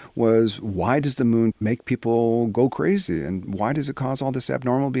me was, why does the moon make people go crazy? And why does it cause all this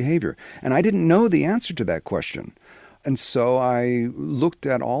abnormal behavior? And I didn't know the answer to that question. And so I looked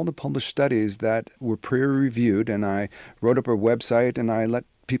at all the published studies that were peer-reviewed, and I wrote up a website, and I let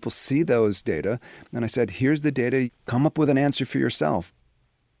people see those data. And I said, here's the data. Come up with an answer for yourself.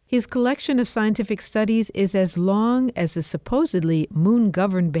 His collection of scientific studies is as long as the supposedly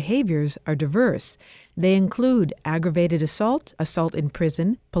moon-governed behaviors are diverse. They include aggravated assault, assault in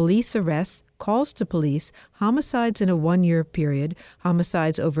prison, police arrests, calls to police, homicides in a 1-year period,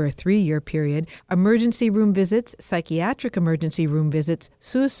 homicides over a 3-year period, emergency room visits, psychiatric emergency room visits,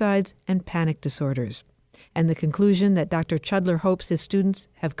 suicides, and panic disorders. And the conclusion that Dr. Chudler hopes his students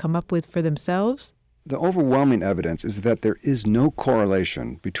have come up with for themselves? The overwhelming evidence is that there is no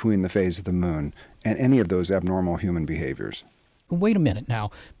correlation between the phase of the moon and any of those abnormal human behaviors. Wait a minute now,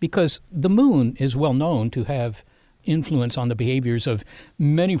 because the moon is well known to have influence on the behaviors of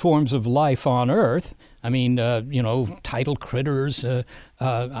many forms of life on Earth. I mean, tidal critters,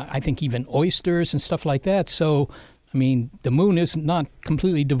 I think even oysters and stuff like that. So, I mean, the moon is not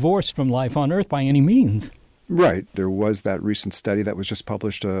completely divorced from life on Earth by any means. Right. There was that recent study that was just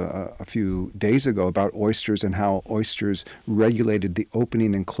published a few days ago about oysters and how oysters regulated the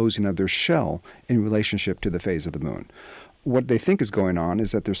opening and closing of their shell in relationship to the phase of the moon. What they think is going on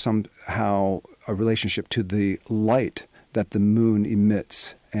is that there's somehow a relationship to the light that the moon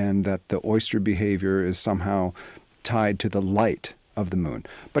emits, and that the oyster behavior is somehow tied to the light of the moon.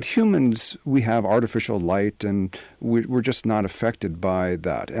 But humans, we have artificial light, and we're just not affected by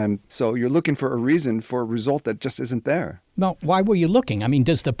that. And so you're looking for a reason for a result that just isn't there. Now, why were you looking? I mean,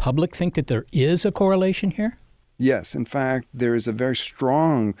 does the public think that there is a correlation here? Yes. In fact, there is a very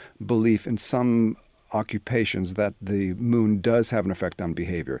strong belief in some occupations that the moon does have an effect on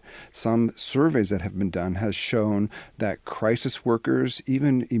behavior. Some surveys that have been done has shown that crisis workers,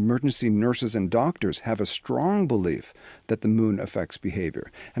 even emergency nurses and doctors, have a strong belief that the moon affects behavior.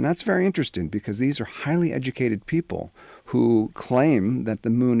 And that's very interesting because these are highly educated people who claim that the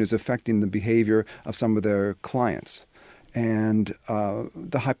moon is affecting the behavior of some of their clients. And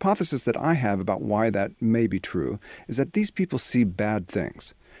the hypothesis that I have about why that may be true is that these people see bad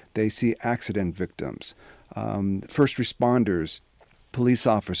things. They see accident victims. First responders, police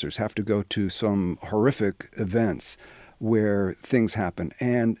officers have to go to some horrific events where things happen,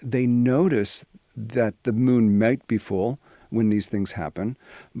 and they notice that the moon might be full when these things happen.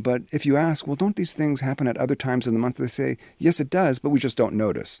 But if you ask, well, don't these things happen at other times in the month? They say, yes, it does, but we just don't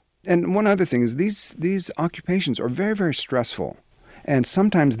notice. And one other thing is these occupations are very, very stressful. And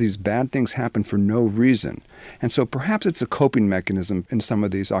sometimes these bad things happen for no reason. And so perhaps it's a coping mechanism in some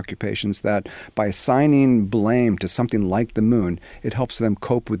of these occupations that by assigning blame to something like the moon, it helps them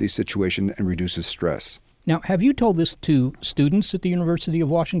cope with these situations and reduces stress. Now, have you told this to students at the University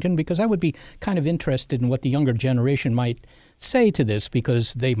of Washington? Because I would be kind of interested in what the younger generation might say to this,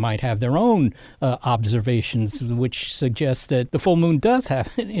 because they might have their own observations which suggest that the full moon does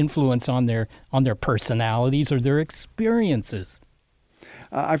have an influence on their personalities or their experiences.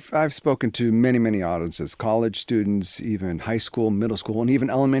 I've spoken to many, many audiences, college students, even high school, middle school, and even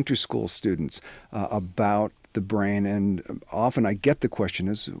elementary school students about the brain. And often I get the question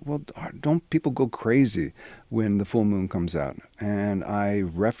is, well, don't people go crazy when the full moon comes out? And I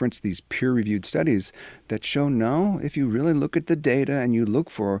reference these peer-reviewed studies that show no, if you really look at the data and you look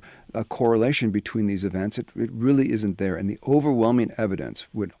for a correlation between these events, it really isn't there. And the overwhelming evidence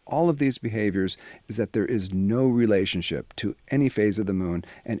with all of these behaviors is that there is no relationship to any phase of the moon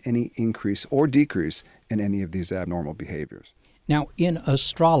and any increase or decrease in any of these abnormal behaviors. Now, in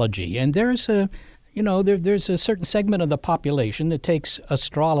astrology, and there's a certain segment of the population that takes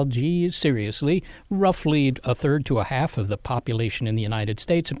astrology seriously. Roughly a third to a half of the population in the United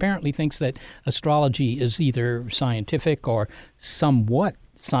States apparently thinks that astrology is either scientific or somewhat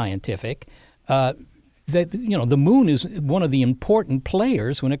scientific. The moon is one of the important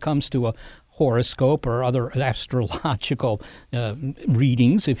players when it comes to a horoscope or other astrological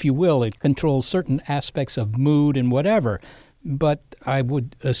readings, if you will. It controls certain aspects of mood and whatever. But I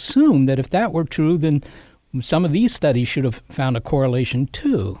would assume that if that were true, then some of these studies should have found a correlation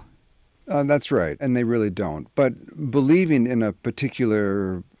too. That's right, and they really don't. But believing in a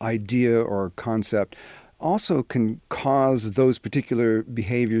particular idea or concept also can cause those particular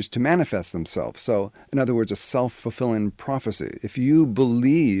behaviors to manifest themselves. So, in other words, a self-fulfilling prophecy. If you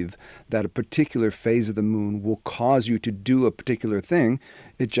believe that a particular phase of the moon will cause you to do a particular thing,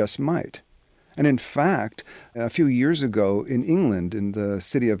 it just might. And in fact, a few years ago in England, in the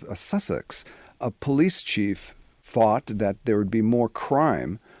city of Sussex, a police chief thought that there would be more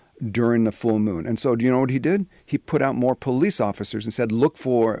crime during the full moon. And so do you know what he did? He put out more police officers and said, look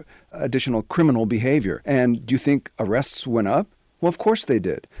for additional criminal behavior. And do you think arrests went up? Well, of course they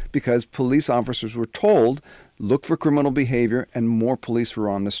did, because police officers were told, look for criminal behavior, and more police were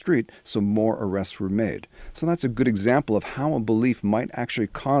on the street, so more arrests were made. So that's a good example of how a belief might actually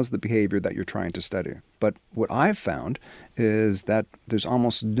cause the behavior that you're trying to study. But what I've found is that there's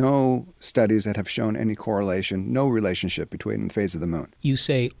almost no studies that have shown any correlation, no relationship between the phase of the moon. You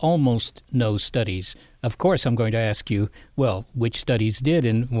say almost no studies. Of course, I'm going to ask you, well, which studies did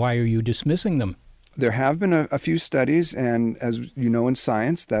and why are you dismissing them? There have been a few studies, and as you know in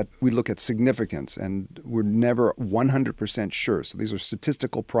science, that we look at significance, and we're never 100% sure. So these are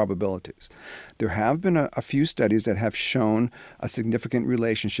statistical probabilities. There have been a few studies that have shown a significant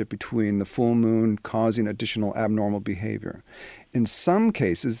relationship between the full moon causing additional abnormal behavior. In some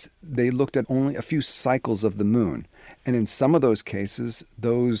cases, they looked at only a few cycles of the moon. And in some of those cases,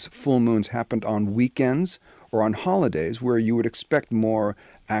 those full moons happened on weekends or on holidays where you would expect more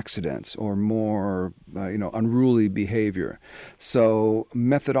accidents or more unruly behavior. So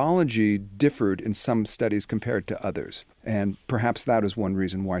methodology differed in some studies compared to others. And perhaps that is one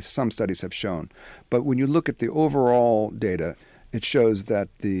reason why some studies have shown. But when you look at the overall data, it shows that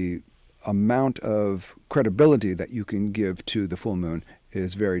the amount of credibility that you can give to the full moon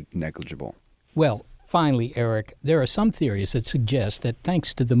is very negligible. Well, finally, Eric, there are some theories that suggest that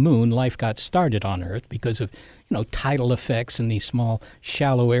thanks to the moon, life got started on Earth because of, tidal effects in these small,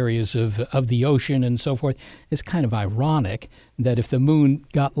 shallow areas of the ocean and so forth. It's kind of ironic that if the moon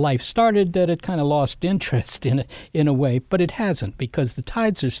got life started, that it kind of lost interest in a way, but it hasn't because the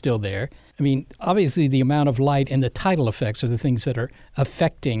tides are still there. I mean, obviously the amount of light and the tidal effects are the things that are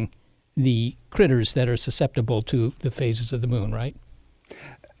affecting the critters that are susceptible to the phases of the moon, right?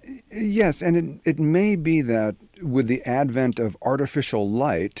 Yes, and it may be that with the advent of artificial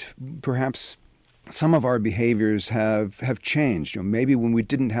light, perhaps some of our behaviors have changed. Maybe when we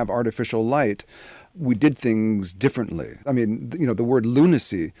didn't have artificial light, we did things differently. I mean, the word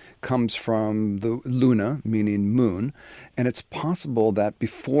lunacy comes from the luna, meaning moon, and it's possible that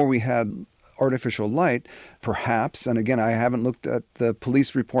before we had artificial light, perhaps, and again, I haven't looked at the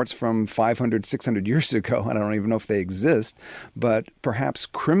police reports from 500, 600 years ago, and I don't even know if they exist, but perhaps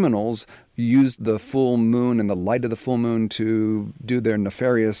criminals used the full moon and the light of the full moon to do their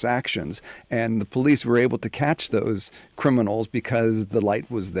nefarious actions. And the police were able to catch those criminals because the light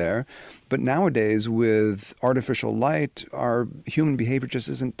was there. But nowadays, with artificial light, our human behavior just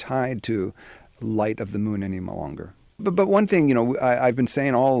isn't tied to light of the moon any longer. But one thing, I've been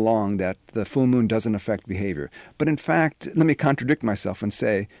saying all along that the full moon doesn't affect behavior. But in fact, let me contradict myself and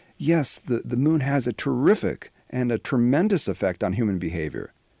say, yes, the moon has a terrific and a tremendous effect on human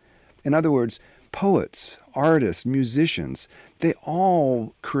behavior. In other words, poets, artists, musicians, they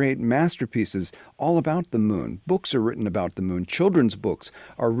all create masterpieces all about the moon. Books are written about the moon. Children's books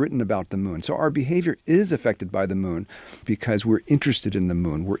are written about the moon. So our behavior is affected by the moon because we're interested in the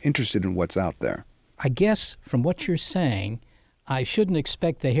moon. We're interested in what's out there. I guess from what you're saying, I shouldn't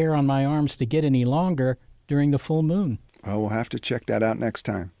expect the hair on my arms to get any longer during the full moon. Oh, we'll have to check that out next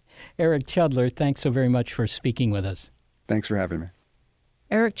time. Eric Chudler, thanks so very much for speaking with us. Thanks for having me.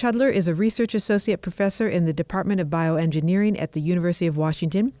 Eric Chudler is a research associate professor in the Department of Bioengineering at the University of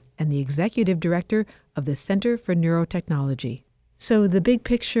Washington and the executive director of the Center for Neurotechnology. So the big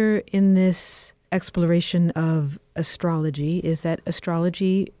picture in this exploration of astrology is that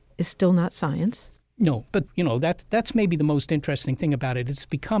astrology is still not science. No, but, that's maybe the most interesting thing about it. It's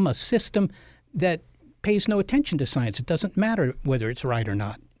become a system that pays no attention to science. It doesn't matter whether it's right or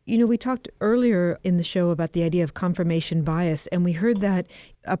not. We talked earlier in the show about the idea of confirmation bias, and we heard that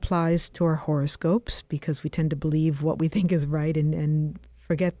applies to our horoscopes because we tend to believe what we think is right and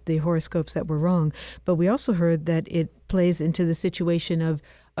forget the horoscopes that were wrong. But we also heard that it plays into the situation of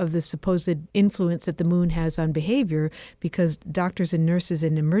the supposed influence that the moon has on behavior because doctors and nurses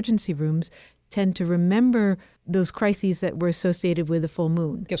in emergency rooms tend to remember those crises that were associated with the full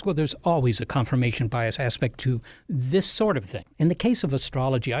moon. Guess what? There's always a confirmation bias aspect to this sort of thing. In the case of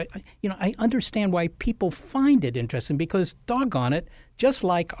astrology, I understand why people find it interesting because, doggone it, just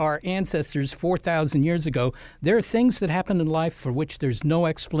like our ancestors 4,000 years ago, there are things that happen in life for which there's no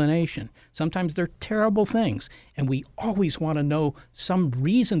explanation. Sometimes they're terrible things, and we always want to know some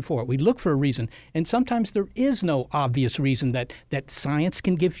reason for it. We look for a reason, and sometimes there is no obvious reason that science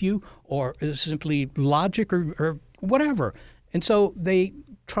can give you or simply logic or whatever. And so they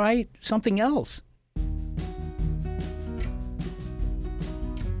try something else.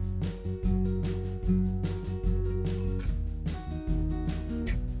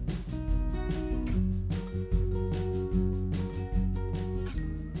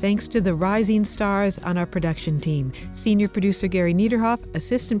 Thanks to the rising stars on our production team, senior producer Gary Niederhoff,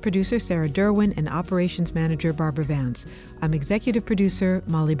 assistant producer Sarah Derwin, and operations manager Barbara Vance. I'm executive producer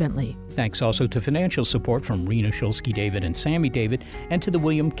Molly Bentley. Thanks also to financial support from Rena Shulsky-David and Sammy David, and to the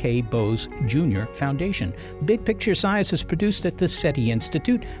William K. Bowes Jr. Foundation. Big Picture Science is produced at the SETI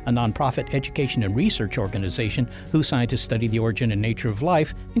Institute, a nonprofit education and research organization whose scientists study the origin and nature of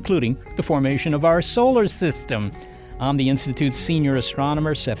life, including the formation of our solar system. I'm the Institute's senior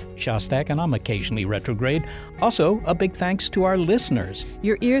astronomer, Seth Shostak, and I'm occasionally retrograde. Also, a big thanks to our listeners.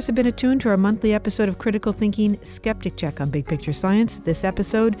 Your ears have been attuned to our monthly episode of Critical Thinking Skeptic Check on Big Picture Science. This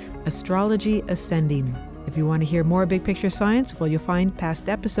episode, Astrology Ascending. If you want to hear more Big Picture Science, well, you'll find past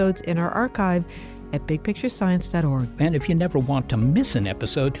episodes in our archive at bigpicturescience.org. And if you never want to miss an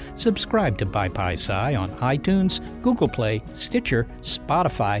episode, subscribe to Bye Bye Sci on iTunes, Google Play, Stitcher,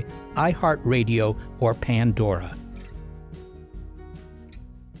 Spotify, iHeartRadio, or Pandora.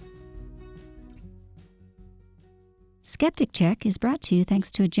 Skeptic Check is brought to you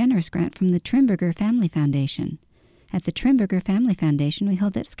thanks to a generous grant from the Trimberger Family Foundation. At the Trimberger Family Foundation, we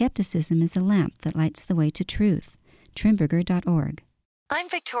hold that skepticism is a lamp that lights the way to truth. Trimberger.org. I'm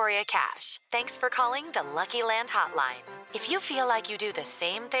Victoria Cash. Thanks for calling the Lucky Land Hotline. If you feel like you do the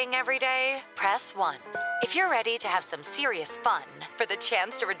same thing every day, press 1. If you're ready to have some serious fun for the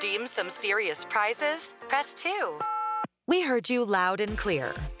chance to redeem some serious prizes, press 2. We heard you loud and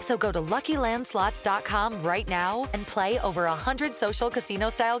clear. So go to LuckyLandSlots.com right now and play over 100 social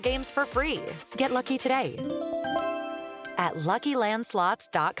casino-style games for free. Get lucky today at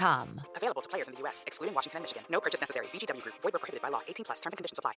LuckyLandSlots.com. Available to players in the U.S., excluding Washington and Michigan. No purchase necessary. VGW Group. Void where prohibited by law. 18+. Terms and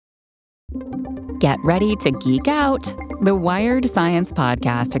conditions apply. Get ready to geek out. The Wired Science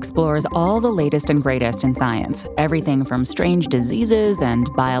Podcast explores all the latest and greatest in science. Everything from strange diseases and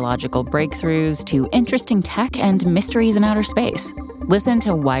biological breakthroughs to interesting tech and mysteries in outer space. Listen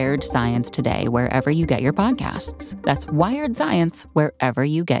to Wired Science today wherever you get your podcasts. That's Wired Science wherever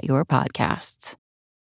you get your podcasts.